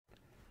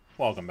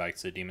Welcome back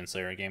to the Demon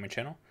Slayer Gaming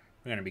channel.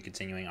 We're going to be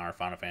continuing our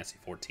Final Fantasy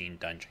XIV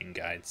Dungeon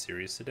Guide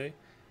series today.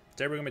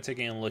 Today we're going to be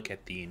taking a look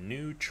at the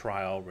new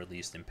trial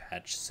released in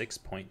patch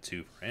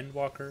 6.2 for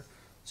Endwalker,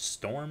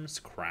 Storm's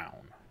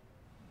Crown.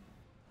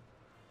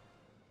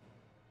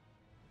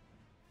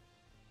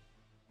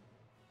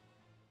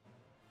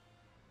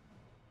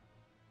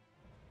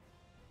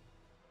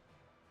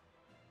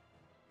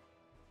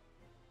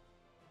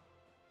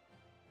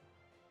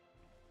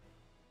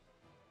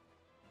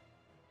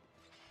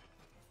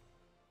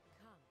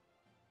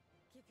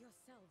 Give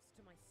yourselves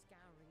to my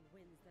scouring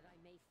winds that I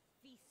may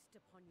feast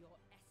upon your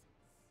essence.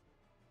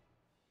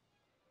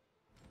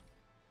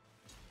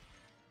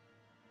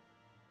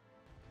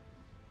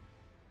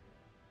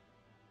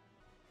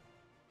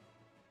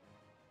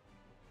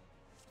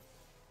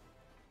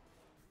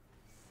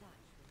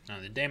 Now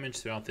the damage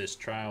throughout this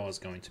trial is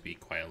going to be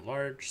quite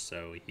large,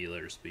 so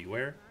healers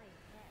beware.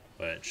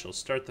 But she'll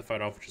start the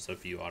fight off with just a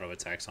few auto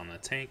attacks on the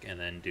tank and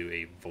then do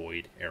a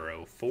Void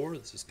Arrow 4.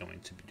 This is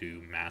going to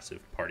do massive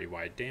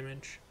party-wide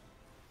damage.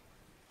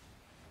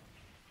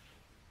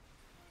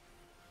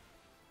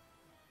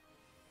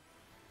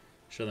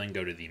 She'll then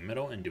go to the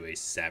middle and do a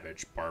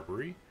Savage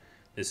Barbery.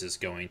 This is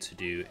going to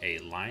do a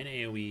line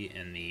AoE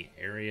in the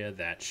area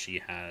that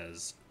she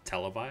has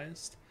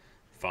televised,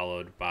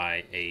 followed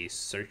by a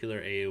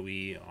circular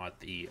AoE at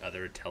the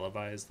other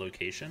televised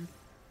location.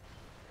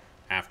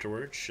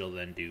 Afterwards, she'll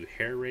then do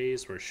Hair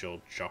Raise, where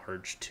she'll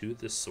charge to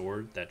the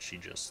sword that she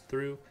just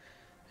threw,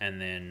 and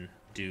then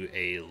do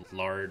a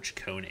large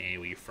cone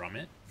AoE from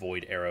it.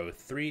 Void Arrow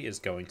 3 is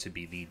going to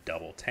be the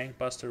double tank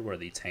buster, where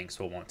the tanks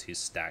will want to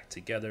stack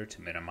together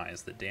to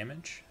minimize the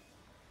damage.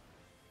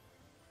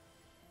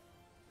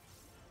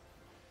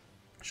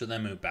 She'll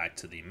then move back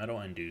to the middle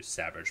and do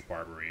Savage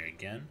Barbery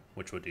again,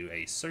 which will do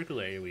a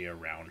circular AoE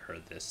around her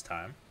this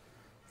time,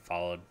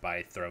 followed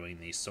by throwing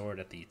the sword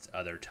at the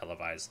other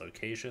televised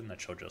location that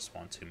she'll just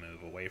want to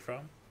move away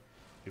from,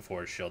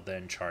 before she'll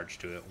then charge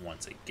to it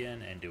once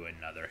again and do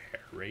another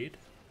Hair Raid.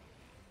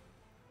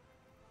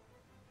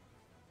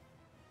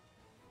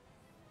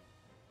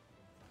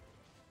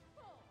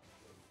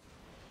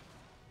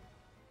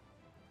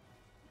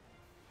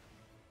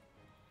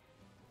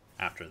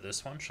 After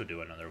this one, she'll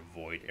do another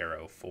Void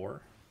Arrow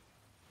 4.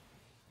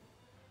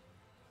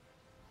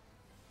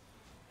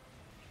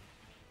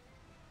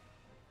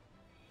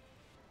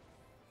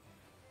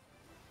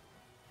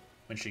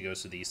 When she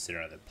goes to the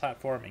center of the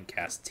platform and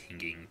casts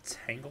Tinging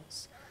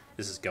Tangles,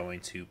 this is going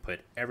to put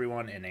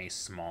everyone in a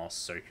small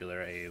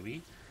circular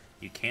AoE.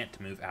 You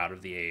can't move out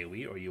of the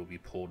AoE or you'll be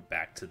pulled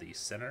back to the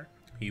center.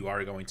 You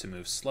are going to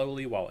move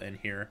slowly while in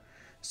here,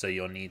 so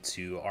you'll need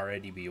to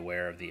already be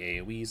aware of the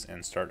AoEs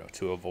and start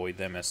to avoid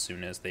them as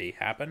soon as they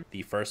happen.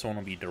 The first one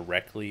will be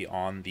directly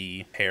on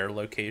the hair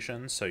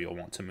location, so you'll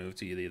want to move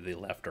to either the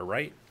left or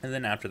right. And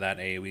then after that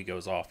AoE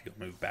goes off,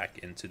 you'll move back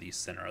into the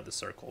center of the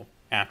circle.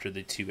 After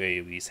the two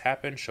AoEs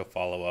happen, she'll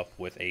follow up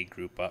with a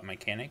group up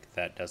mechanic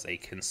that does a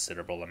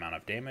considerable amount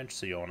of damage,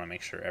 so you'll want to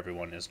make sure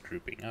everyone is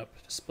grouping up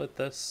to split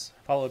this,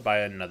 followed by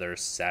another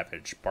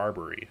Savage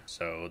Barbery.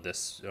 So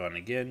this one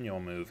again, you'll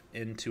move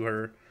into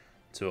her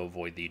to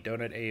avoid the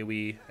donut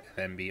AoE, and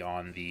then be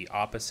on the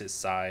opposite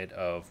side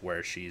of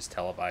where she's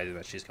televising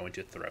that she's going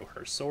to throw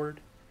her sword.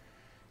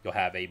 You'll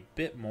have a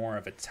bit more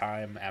of a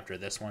time after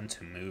this one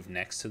to move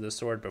next to the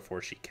sword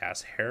before she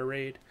casts Hair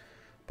Raid,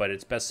 but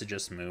it's best to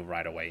just move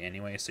right away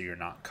anyway so you're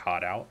not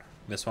caught out.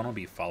 This one will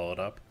be followed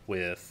up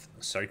with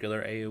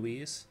circular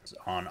AoEs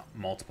on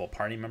multiple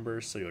party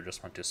members, so you'll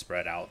just want to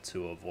spread out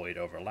to avoid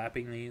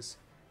overlapping these.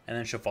 And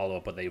then she'll follow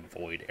up with a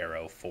Void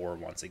Arrow 4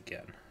 once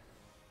again.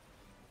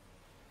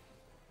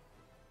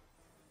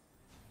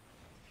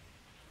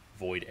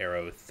 Void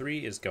Arrow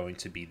 3 is going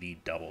to be the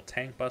double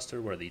tank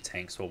buster, where the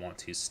tanks will want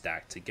to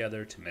stack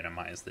together to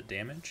minimize the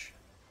damage.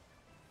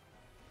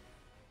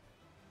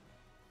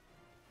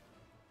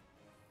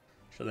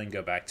 She'll then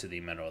go back to the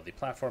middle of the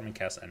platform and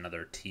cast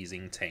another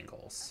Teasing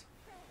Tangles.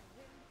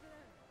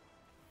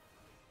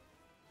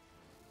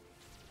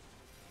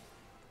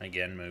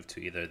 Again, move to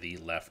either the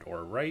left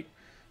or right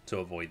to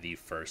avoid the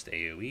first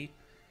AoE,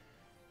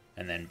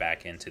 and then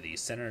back into the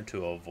center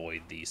to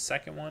avoid the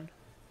second one.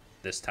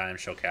 This time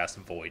she'll cast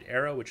Void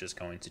Arrow, which is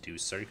going to do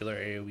circular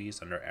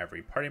AoEs under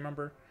every party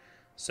member.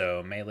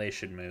 So melee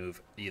should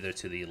move either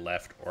to the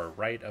left or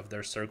right of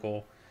their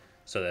circle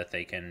so that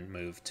they can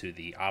move to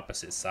the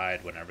opposite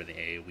side whenever the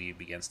AoE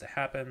begins to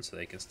happen, so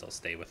they can still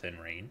stay within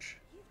range.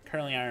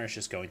 Curling Iron is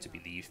just going to be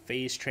the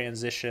phase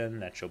transition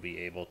that you'll be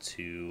able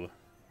to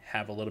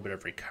have a little bit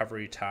of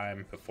recovery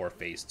time before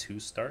phase 2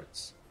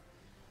 starts.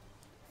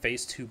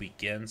 Phase 2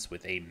 begins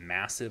with a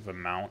massive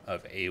amount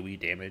of AoE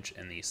damage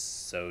in these,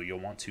 so you'll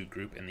want to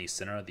group in the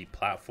center of the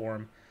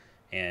platform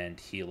and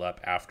heal up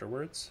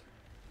afterwards.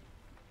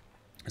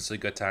 It's a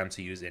good time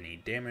to use any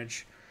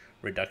damage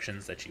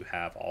reductions that you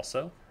have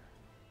also.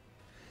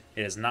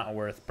 It is not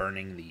worth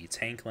burning the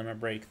tank limit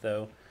break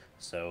though,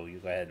 so you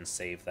go ahead and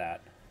save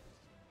that.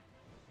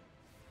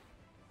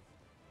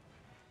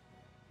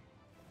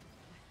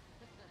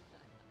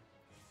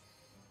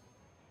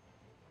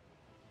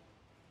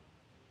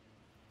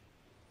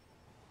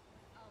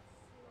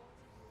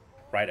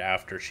 Right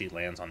after she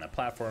lands on the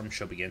platform,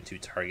 she'll begin to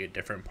target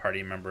different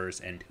party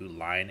members and do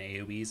line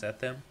AoEs at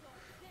them,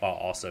 while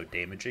also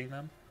damaging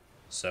them.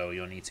 So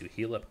you'll need to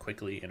heal up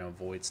quickly and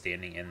avoid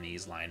standing in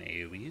these line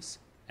AoEs.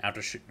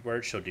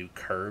 Afterwards, she'll do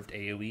curved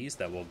AoEs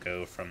that will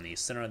go from the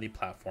center of the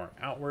platform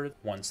outward.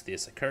 Once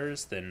this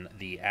occurs, then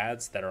the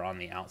ads that are on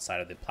the outside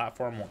of the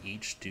platform will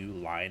each do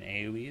line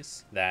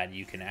AoEs that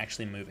you can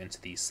actually move into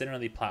the center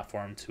of the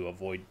platform to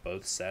avoid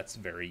both sets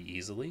very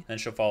easily. Then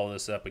she'll follow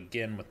this up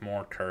again with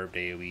more curved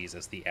AoEs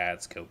as the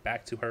ads go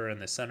back to her in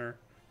the center,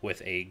 with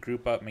a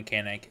group up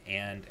mechanic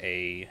and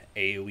a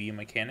AoE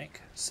mechanic.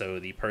 So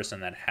the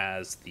person that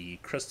has the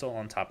crystal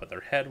on top of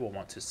their head will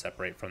want to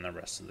separate from the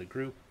rest of the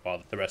group,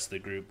 while the rest of the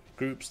group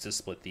groups to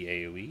split the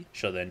AoE.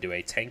 She'll then do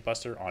a tank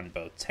buster on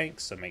both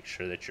tanks, so make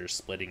sure that you're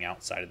splitting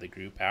outside of the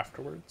group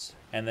afterwards.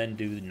 And then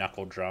do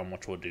knuckle drum,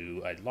 which will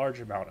do a large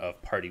amount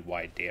of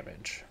party-wide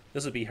damage.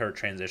 This will be her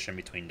transition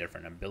between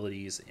different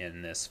abilities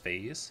in this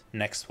phase.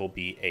 Next will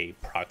be a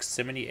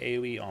proximity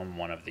AoE on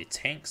one of the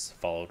tanks,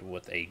 followed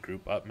with a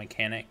group up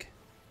mechanic.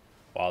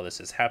 While this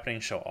is happening,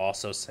 she'll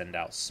also send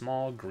out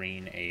small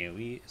green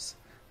AoEs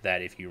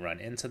that if you run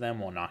into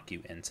them will knock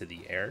you into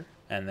the air,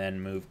 and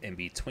then move in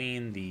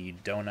between the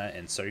donut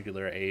and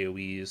circular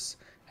AoEs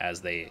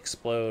as they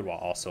explode, while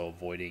also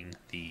avoiding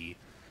the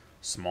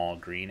small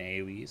green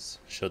AoEs.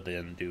 She'll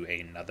then do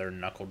another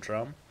knuckle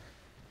drum,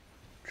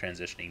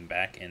 transitioning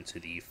back into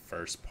the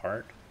first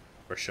part,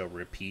 where she'll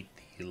repeat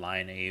the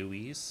line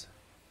AoEs.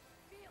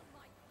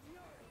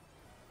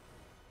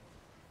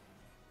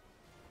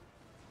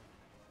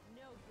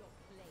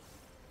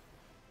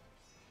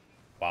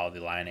 While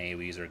the line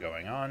AoEs are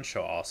going on,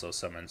 she'll also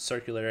summon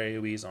circular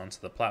AoEs onto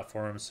the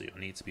platform, so you'll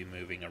need to be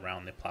moving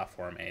around the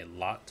platform a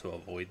lot to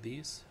avoid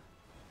these.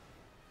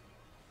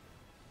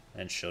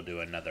 And she'll do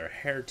another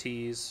hair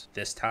tease,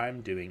 this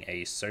time doing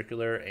a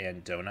circular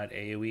and donut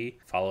AoE,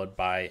 followed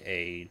by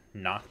a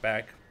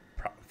knockback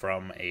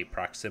from a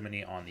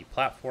proximity on the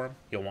platform.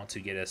 You'll want to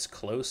get as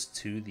close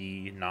to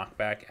the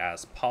knockback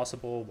as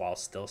possible while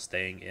still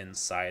staying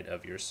inside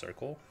of your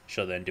circle.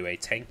 She'll then do a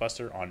tank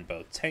buster on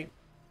both tanks.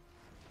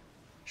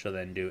 She'll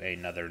then do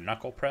another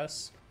knuckle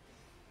press.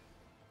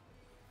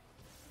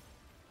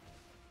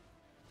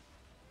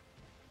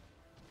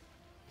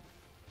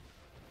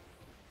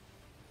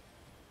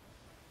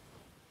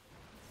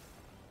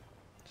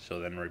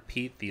 She'll then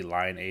repeat the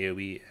line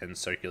AoE and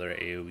circular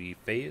AoE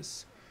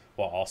phase,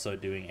 while also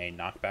doing a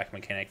knockback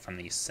mechanic from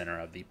the center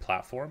of the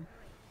platform.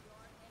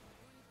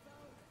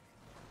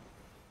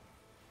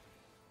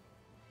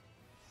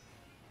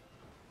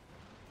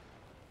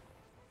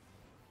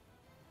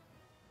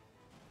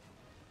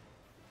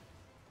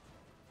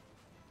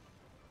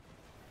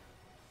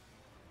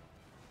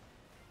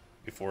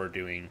 Before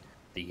doing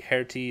the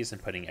hair tease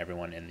and putting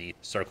everyone in the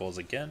circles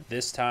again.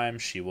 This time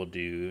she will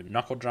do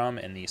knuckle drum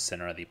in the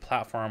center of the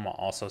platform while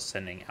also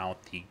sending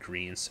out the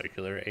green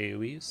circular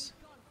AoEs.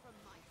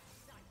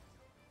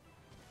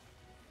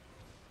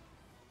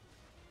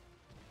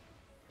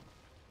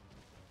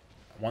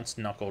 Once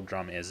knuckle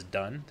drum is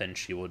done, then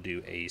she will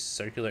do a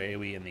circular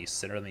AoE in the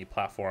center of the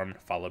platform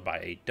followed by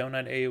a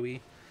donut AoE.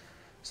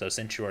 So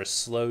since you are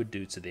slow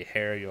due to the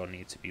hair, you'll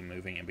need to be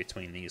moving in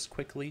between these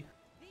quickly.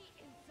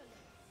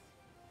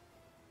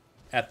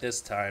 At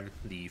this time,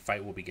 the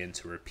fight will begin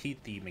to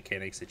repeat the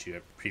mechanics that you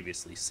have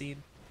previously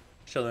seen.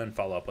 She'll then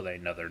follow up with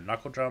another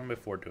knuckle drum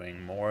before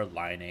doing more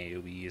line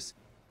AoEs,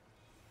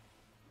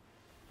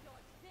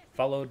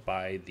 followed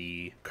by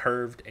the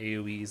curved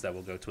AoEs that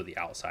will go to the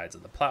outsides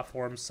of the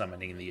platform,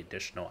 summoning the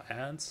additional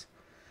ads.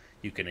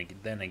 You can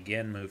then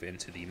again move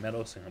into the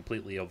middle to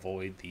completely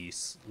avoid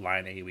these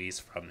line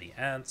AoEs from the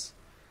ads,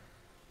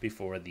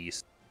 before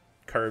these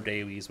curved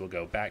AoEs will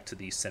go back to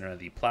the center of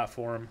the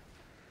platform,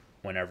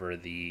 whenever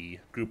the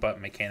group up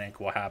mechanic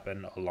will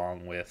happen,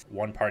 along with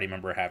one party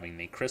member having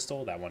the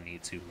crystal that will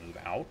need to move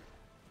out.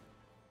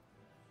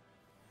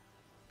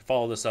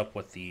 Follow this up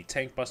with the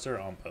tank buster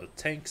on both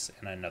tanks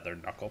and another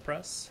knuckle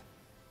press.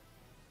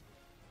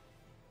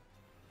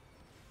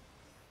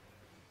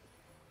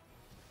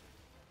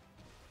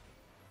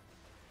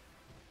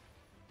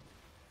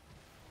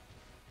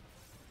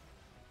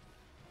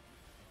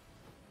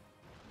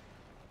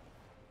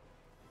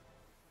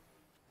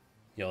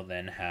 You'll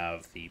then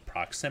have the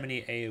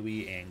proximity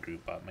AoE and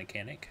group up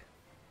mechanic.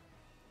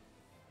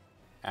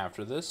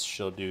 After this,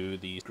 she'll do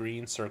the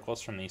green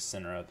circles from the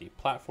center of the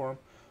platform,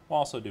 while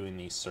also doing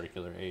the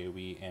circular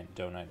AoE and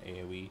donut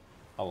AoE,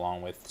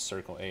 along with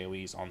circle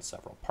AoEs on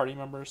several party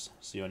members.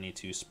 So you'll need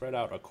to spread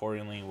out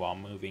accordingly while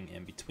moving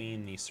in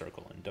between the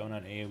circle and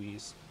donut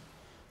AoEs.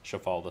 She'll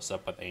follow this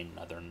up with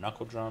another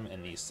knuckle drum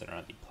in the center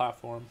of the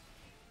platform.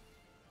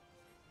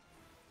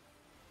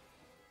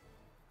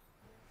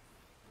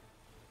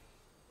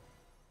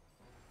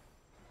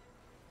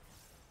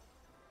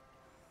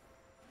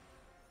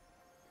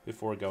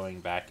 Before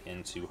going back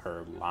into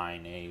her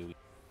line AoE.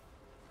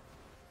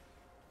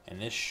 And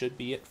this should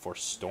be it for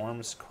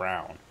Storm's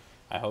Crown.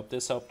 I hope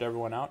this helped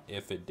everyone out.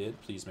 If it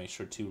did, please make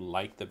sure to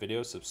like the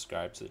video,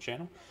 subscribe to the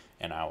channel,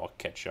 and I will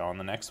catch you on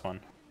the next one.